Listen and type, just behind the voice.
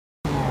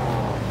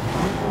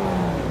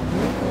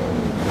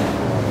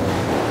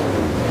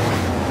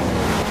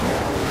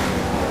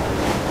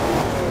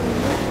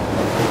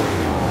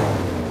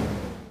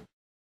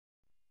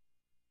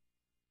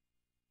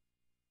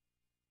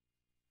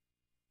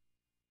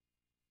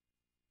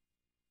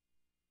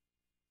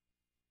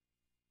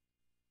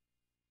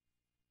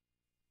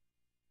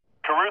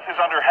Caruth is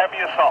under heavy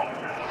assault.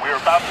 We are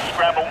about to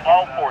scramble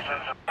all forces.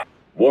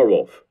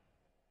 Warwolf.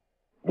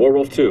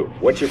 Warwolf 2,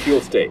 what's your fuel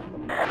state?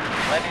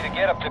 Plenty to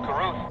get up to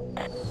Caruth.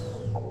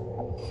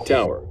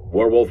 Tower,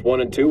 Warwolf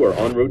 1 and 2 are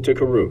en route to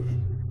Caruth.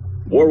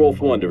 Warwolf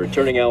 1 to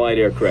returning Allied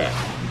aircraft.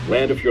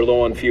 Land if you're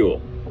low on fuel.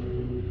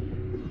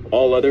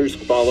 All others,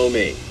 follow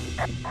me.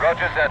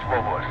 Roger that,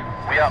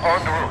 Warwolf. We are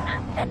en route.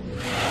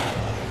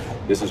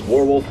 This is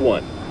Warwolf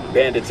 1.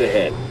 Bandits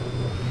ahead.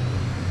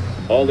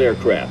 All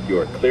aircraft, you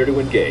are clear to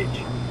engage.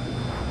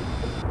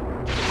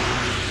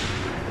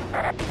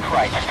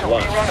 Christ, can we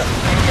Lock. run a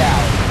big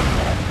out?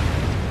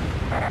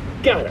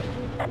 Got him!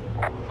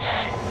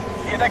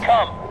 Here they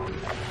come.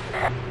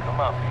 Come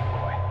on, big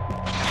boy.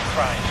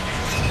 Try and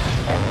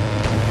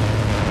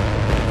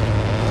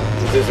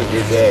This isn't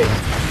your day.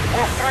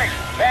 Wolf 3,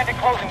 bandit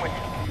closing with you.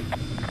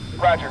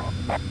 Roger.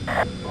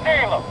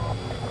 Nail him.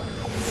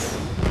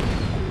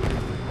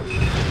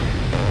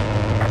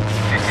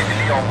 This is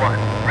Leon 1.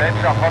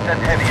 Revs are hot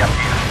and heavy up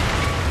here.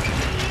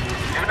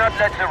 Do not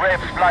let the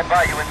revs fly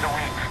by you in the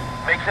weeds.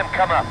 Make them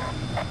come up.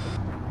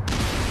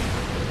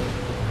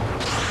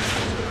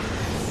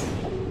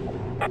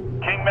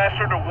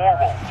 Kingmaster to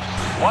Warwolf.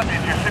 What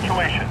is your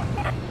situation?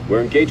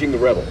 We're engaging the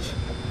rebels.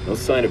 No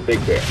sign of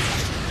Big Bear.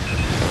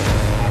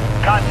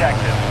 Contact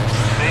them.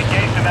 They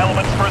engaged an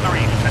element further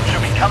east and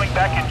should be coming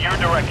back in your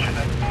direction.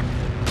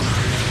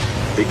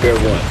 Big Bear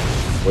 1,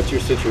 what's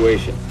your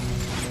situation?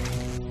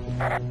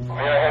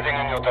 We are heading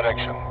in your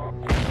direction.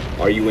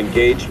 Are you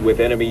engaged with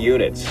enemy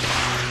units?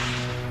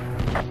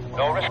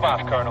 No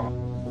response, Colonel.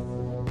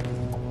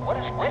 What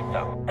is with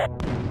them?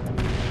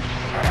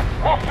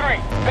 Wolf 3,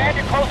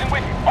 bandit closing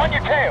with you. On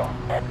your tail.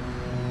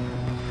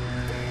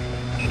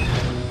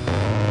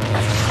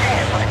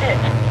 Damn, a hit.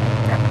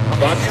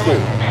 Fox 2.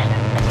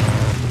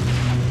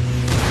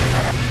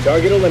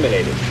 Target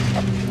eliminated.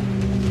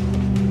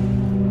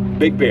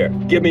 Big Bear,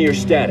 give me your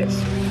status.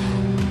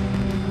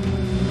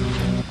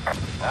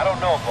 I don't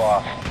know,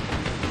 boss.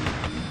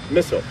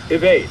 Missile,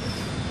 evade.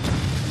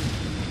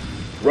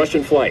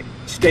 Russian flight,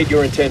 state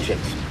your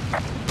intentions.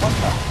 What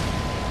the?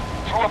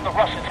 Two of the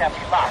Russians have me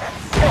locked.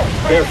 Yo,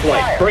 Bear friendly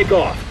flight, fire. break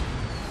off.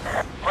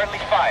 Friendly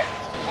fire.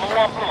 Blue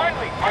on blue.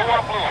 Blue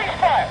on blue.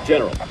 Fire.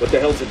 General, what the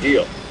hell's the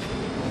deal? He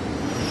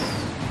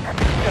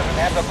doesn't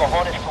have the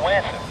cojones to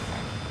answer.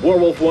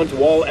 Warwolf 1 to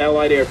all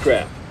Allied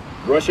aircraft.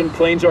 Russian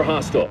planes are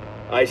hostile.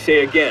 I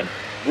say again,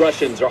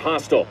 Russians are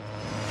hostile.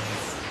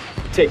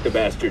 Take the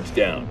bastards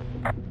down.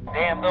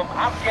 Damn them,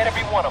 I'll get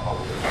every one of them.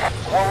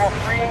 Warwolf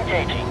 3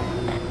 engaging.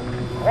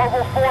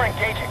 Warwolf 4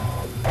 engaging.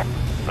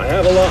 I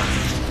have a lock.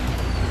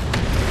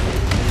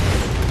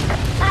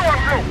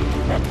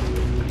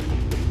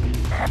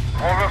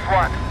 Warwolf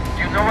 1,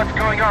 do you know what's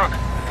going on?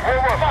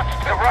 Warwolf,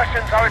 the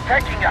Russians are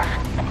attacking us.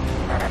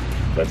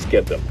 Let's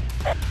get them.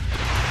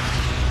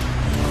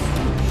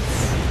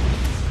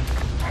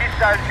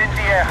 Missiles in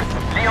the air.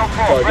 Leon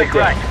 4, Target break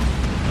down. right.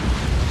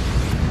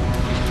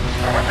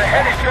 What the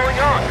hell is going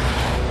on?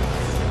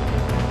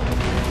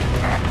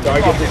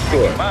 Target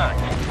destroyed.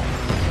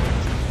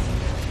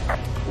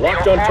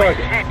 Locked on Leon 4 is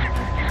target. hit.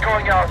 He's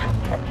going out.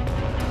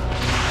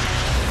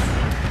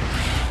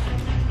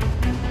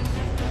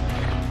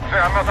 They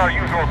are not our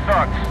usual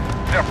thugs.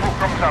 Their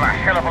fulcrums are a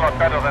hell of a lot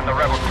better than the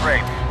rebel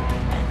crates.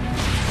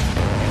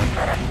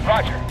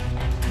 Roger.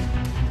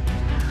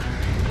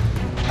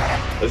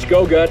 Let's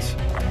go, Guts.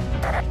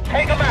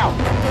 Take them out.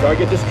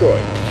 Target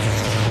destroyed.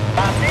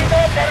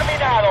 Partido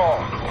terminado.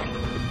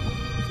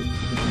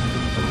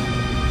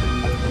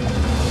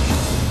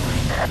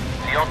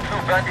 Leon 2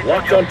 bandits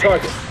Locked your on feet.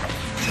 target.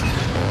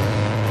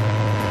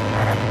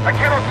 I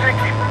cannot take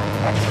him.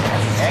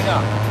 Hang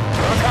on.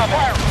 Look out,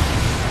 fire.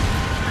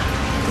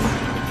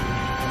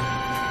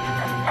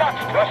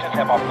 Russians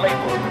have our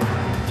playbook.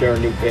 Turn a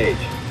new page.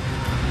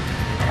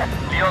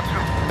 Leon 2,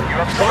 you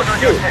have someone on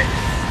your head.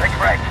 Take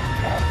right.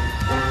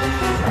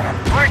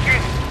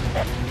 Breaking.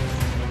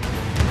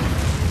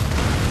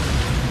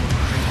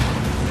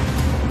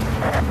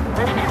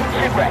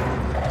 Sit right.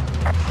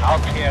 I'll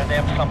tear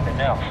them something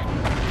else.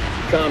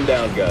 Calm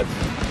down, Guts. 2.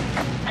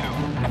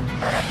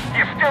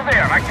 He's still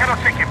there. I cannot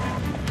take him.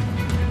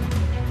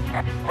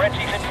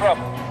 Reggie's in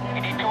trouble. We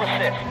need to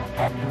assist.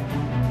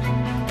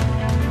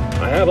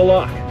 I have a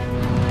lock.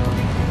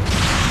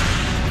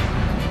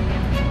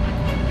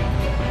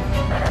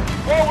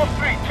 Warwolf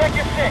 3, check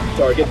your 6.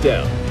 Target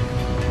down.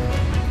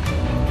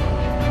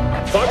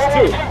 Fox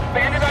Warwolf 2. 2,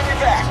 bandit on your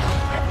back.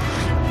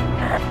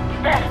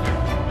 Bastard.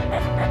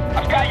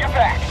 I've got your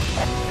back.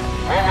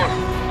 Warwolf,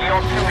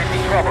 Leon 2 is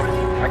in trouble.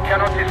 I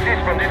cannot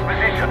desist from this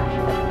position.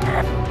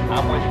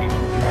 I'm with you.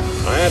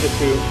 I have it,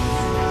 2.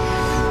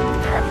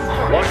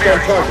 Locked on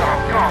target.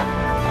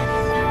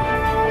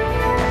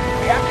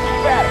 We have to do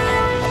battle.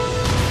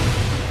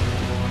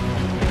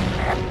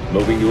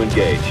 Moving to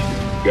engage.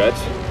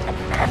 Guts?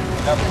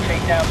 Enough to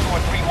take down 2 or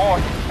 3 more.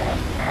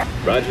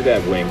 Roger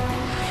that, Wing.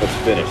 Let's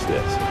finish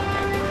this.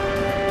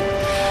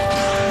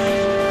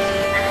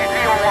 This is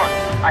Leon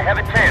 1. I have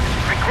a 10.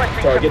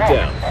 Requesting Target support.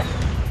 down.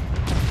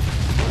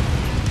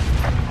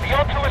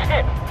 Leon 2 is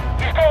hit.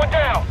 He's going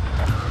down.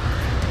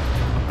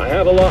 I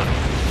have a lot.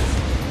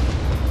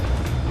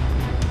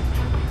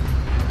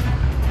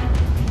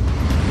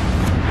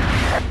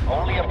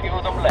 Only a few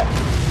of them left.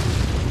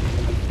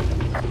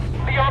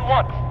 Leon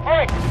 1,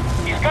 Frank!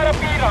 He's got a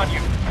bead on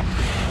you!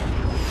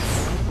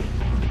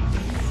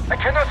 I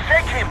cannot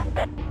shake him!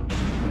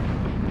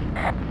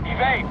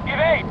 Evade!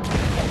 Evade!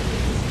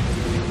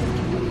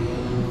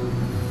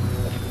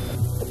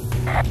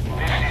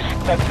 This is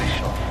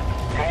Statisha.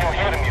 Can you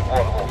hear me,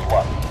 Wolf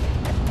 1?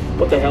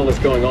 What the hell is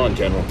going on,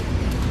 General?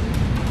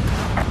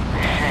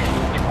 Shame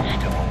that you are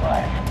still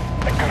alive.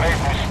 A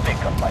grave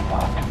mistake on my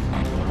part.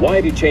 Why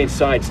did you change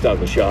sides,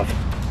 Douglashoff?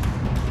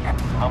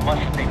 How much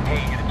did they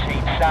pay you to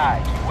change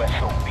sides, you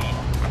SOB?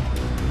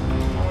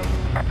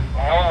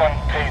 No one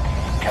paid me,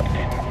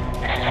 Captain.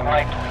 This is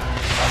my doing.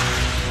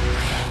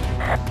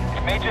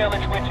 Is Major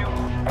Ellis with you?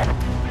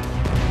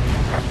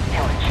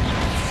 Ellis is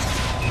with you.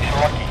 He's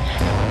lucky he's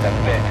still in that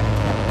bed.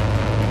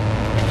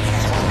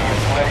 It will be a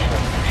pleasure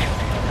to shoot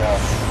him down.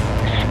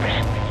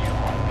 Especially you,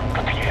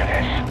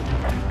 Gutierrez.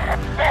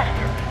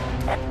 Bastard!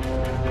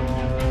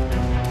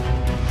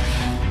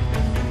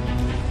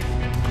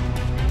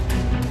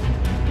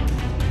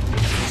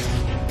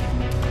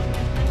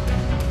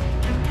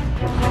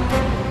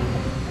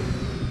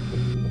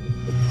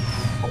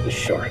 The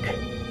shark.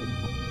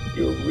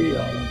 You're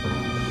real.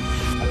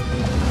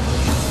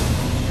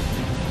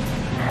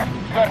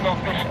 Got no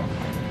vision.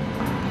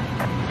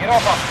 Get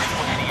off our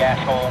frequency,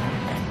 asshole.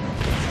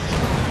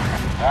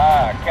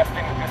 Ah,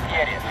 Captain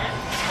Gutierrez.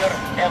 Your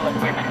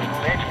eloquence is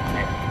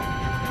legendary.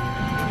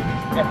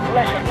 A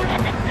pleasure to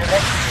speak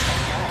directly to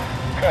you,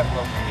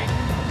 Colonel G.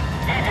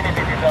 Even if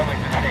it is only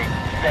to say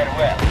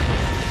farewell.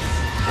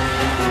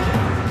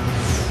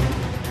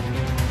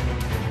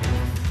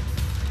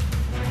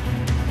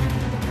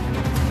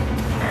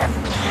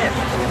 Shit,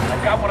 I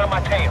got one on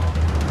my tail.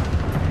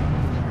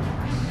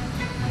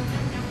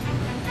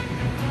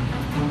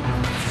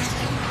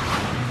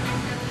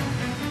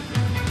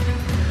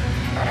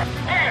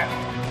 Yeah.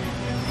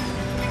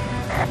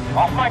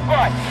 Off my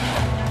butt!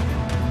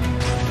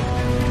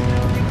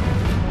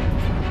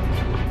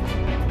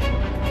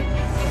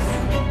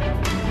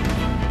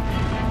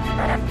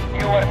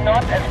 You are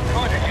not as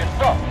good as you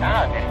thought,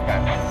 huh, this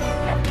time?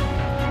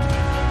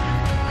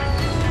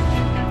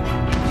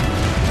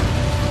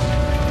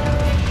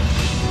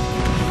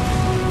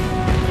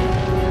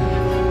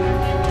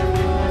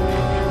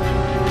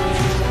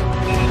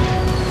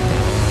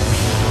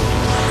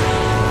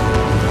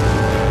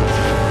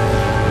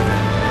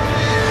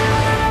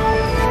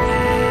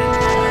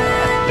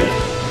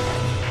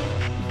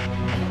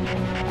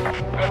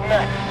 Good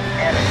night,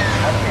 Eric.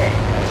 Okay.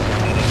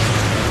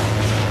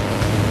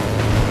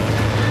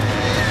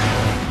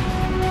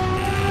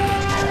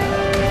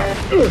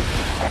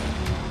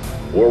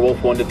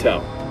 Warwolf 1 to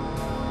town.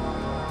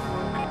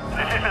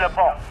 This is Le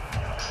Pont.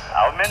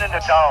 Our men in the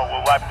tower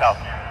were wiped out,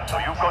 so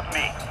you got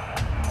me.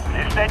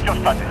 Please state your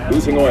status.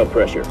 Losing oil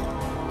pressure.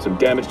 Some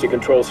damage to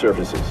control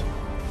surfaces.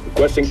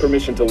 Requesting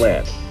permission to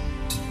land.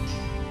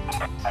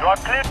 You are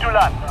clear to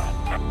land.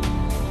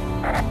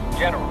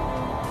 General,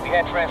 we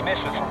had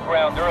transmissions from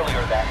ground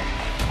earlier that.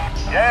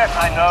 Yes,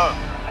 I know.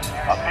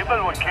 Our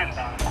people were killed.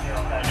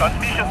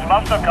 Transmissions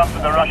must have come to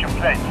the Russian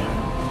planes.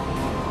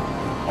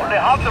 Only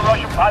half the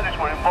Russian pilots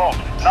were involved,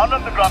 none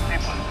of the ground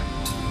people.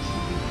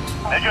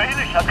 Major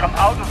Illich has come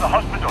out of the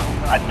hospital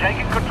and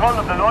taken control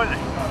of the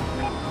loyalists.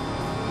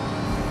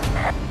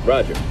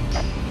 Roger.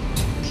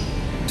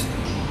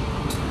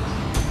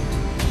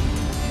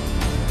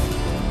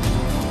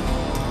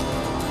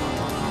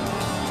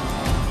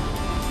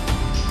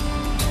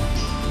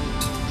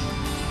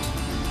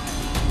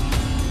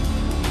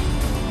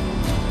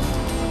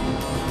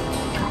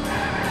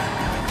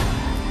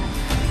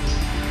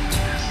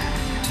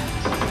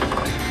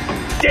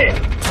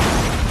 Damn!